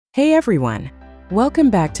Hey everyone! Welcome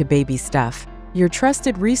back to Baby Stuff, your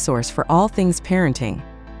trusted resource for all things parenting.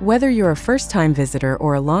 Whether you're a first-time visitor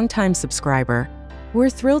or a long-time subscriber, we're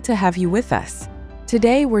thrilled to have you with us.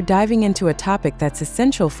 Today, we're diving into a topic that's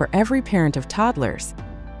essential for every parent of toddlers: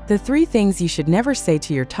 the 3 things you should never say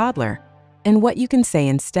to your toddler, and what you can say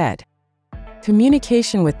instead.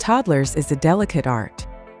 Communication with toddlers is a delicate art.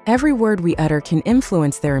 Every word we utter can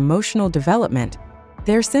influence their emotional development,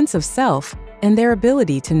 their sense of self, and their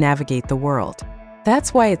ability to navigate the world.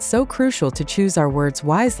 That's why it's so crucial to choose our words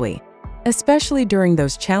wisely, especially during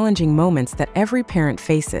those challenging moments that every parent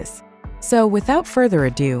faces. So, without further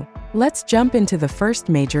ado, let's jump into the first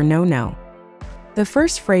major no-no. The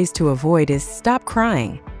first phrase to avoid is "stop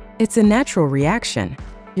crying." It's a natural reaction.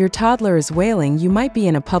 Your toddler is wailing, you might be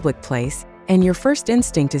in a public place, and your first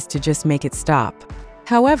instinct is to just make it stop.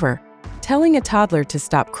 However, telling a toddler to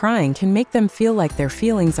stop crying can make them feel like their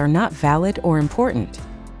feelings are not valid or important.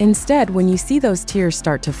 Instead, when you see those tears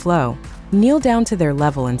start to flow, kneel down to their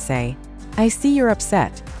level and say, "I see you're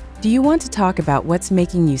upset. Do you want to talk about what's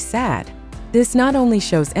making you sad?" This not only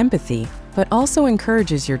shows empathy, but also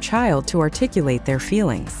encourages your child to articulate their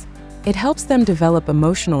feelings. It helps them develop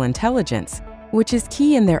emotional intelligence, which is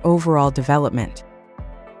key in their overall development.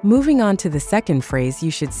 Moving on to the second phrase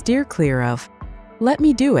you should steer clear of: "Let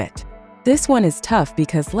me do it." This one is tough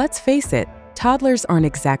because, let's face it, toddlers aren't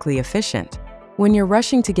exactly efficient. When you're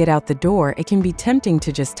rushing to get out the door, it can be tempting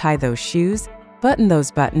to just tie those shoes, button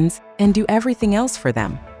those buttons, and do everything else for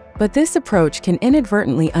them. But this approach can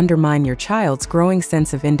inadvertently undermine your child's growing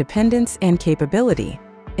sense of independence and capability.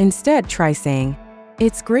 Instead, try saying,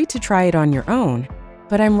 "It's great to try it on your own,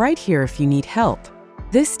 but I'm right here if you need help."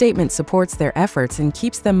 This statement supports their efforts and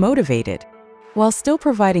keeps them motivated, while still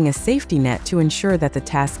providing a safety net to ensure that the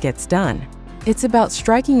task gets done. It's about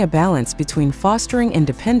striking a balance between fostering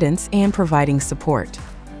independence and providing support.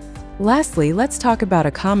 Lastly, let's talk about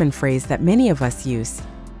a common phrase that many of us use: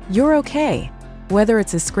 "You're okay." Whether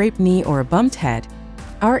it's a scraped knee or a bumped head,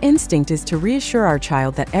 our instinct is to reassure our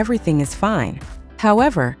child that everything is fine.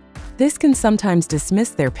 However, this can sometimes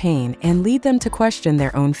dismiss their pain and lead them to question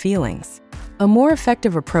their own feelings. A more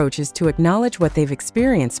effective approach is to acknowledge what they've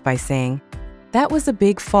experienced by saying, "That was a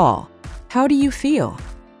big fall. How do you feel?"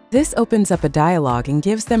 This opens up a dialogue and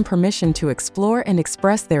gives them permission to explore and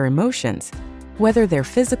express their emotions, whether they're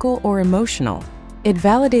physical or emotional. It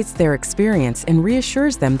validates their experience and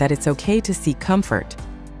reassures them that it's okay to seek comfort.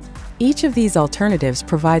 Each of these alternatives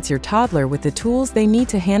provides your toddler with the tools they need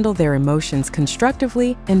to handle their emotions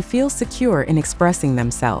constructively and feel secure in expressing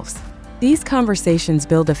themselves. These conversations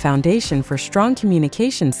build a foundation for strong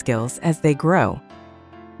communication skills as they grow.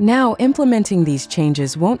 Now, implementing these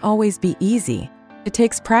changes won't always be easy. It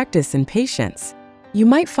takes practice and patience. You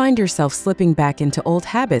might find yourself slipping back into old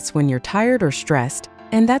habits when you're tired or stressed,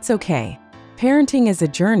 and that's okay. Parenting is a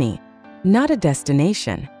journey, not a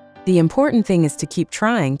destination. The important thing is to keep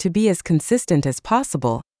trying to be as consistent as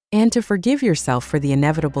possible and to forgive yourself for the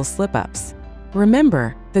inevitable slip-ups.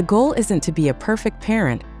 Remember, the goal isn't to be a perfect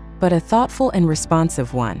parent, but a thoughtful and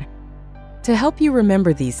responsive one. To help you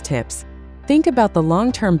remember these tips, think about the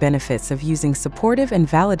long-term benefits of using supportive and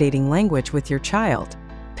validating language with your child.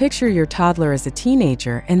 Picture your toddler as a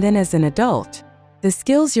teenager and then as an adult. The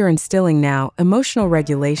skills you're instilling now, emotional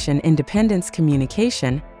regulation, independence,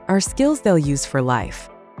 communication, are skills they'll use for life.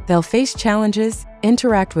 They'll face challenges,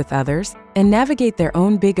 interact with others, and navigate their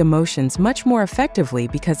own big emotions much more effectively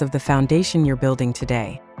because of the foundation you're building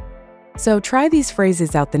today. So try these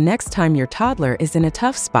phrases out the next time your toddler is in a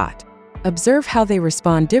tough spot. Observe how they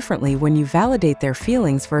respond differently when you validate their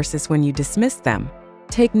feelings versus when you dismiss them.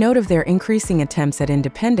 Take note of their increasing attempts at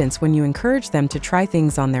independence when you encourage them to try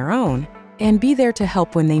things on their own, and be there to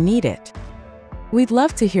help when they need it. We'd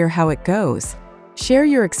love to hear how it goes. Share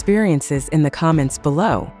your experiences in the comments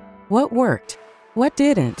below. What worked? What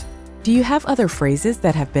didn't? Do you have other phrases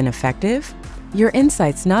that have been effective? Your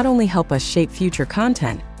insights not only help us shape future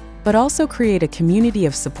content, but also create a community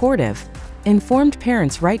of supportive, informed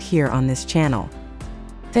parents right here on this channel.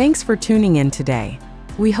 Thanks for tuning in today.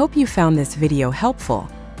 We hope you found this video helpful.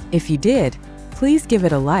 If you did, please give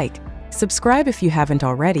it a like, subscribe if you haven't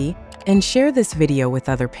already, and share this video with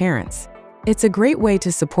other parents. It's a great way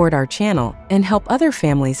to support our channel and help other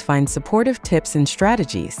families find supportive tips and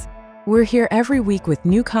strategies. We're here every week with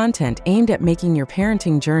new content aimed at making your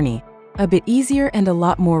parenting journey a bit easier and a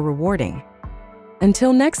lot more rewarding.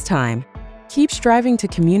 Until next time, keep striving to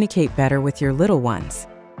communicate better with your little ones.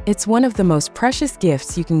 It's one of the most precious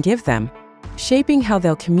gifts you can give them, shaping how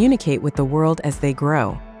they'll communicate with the world as they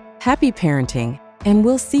grow. Happy parenting, and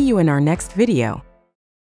we'll see you in our next video.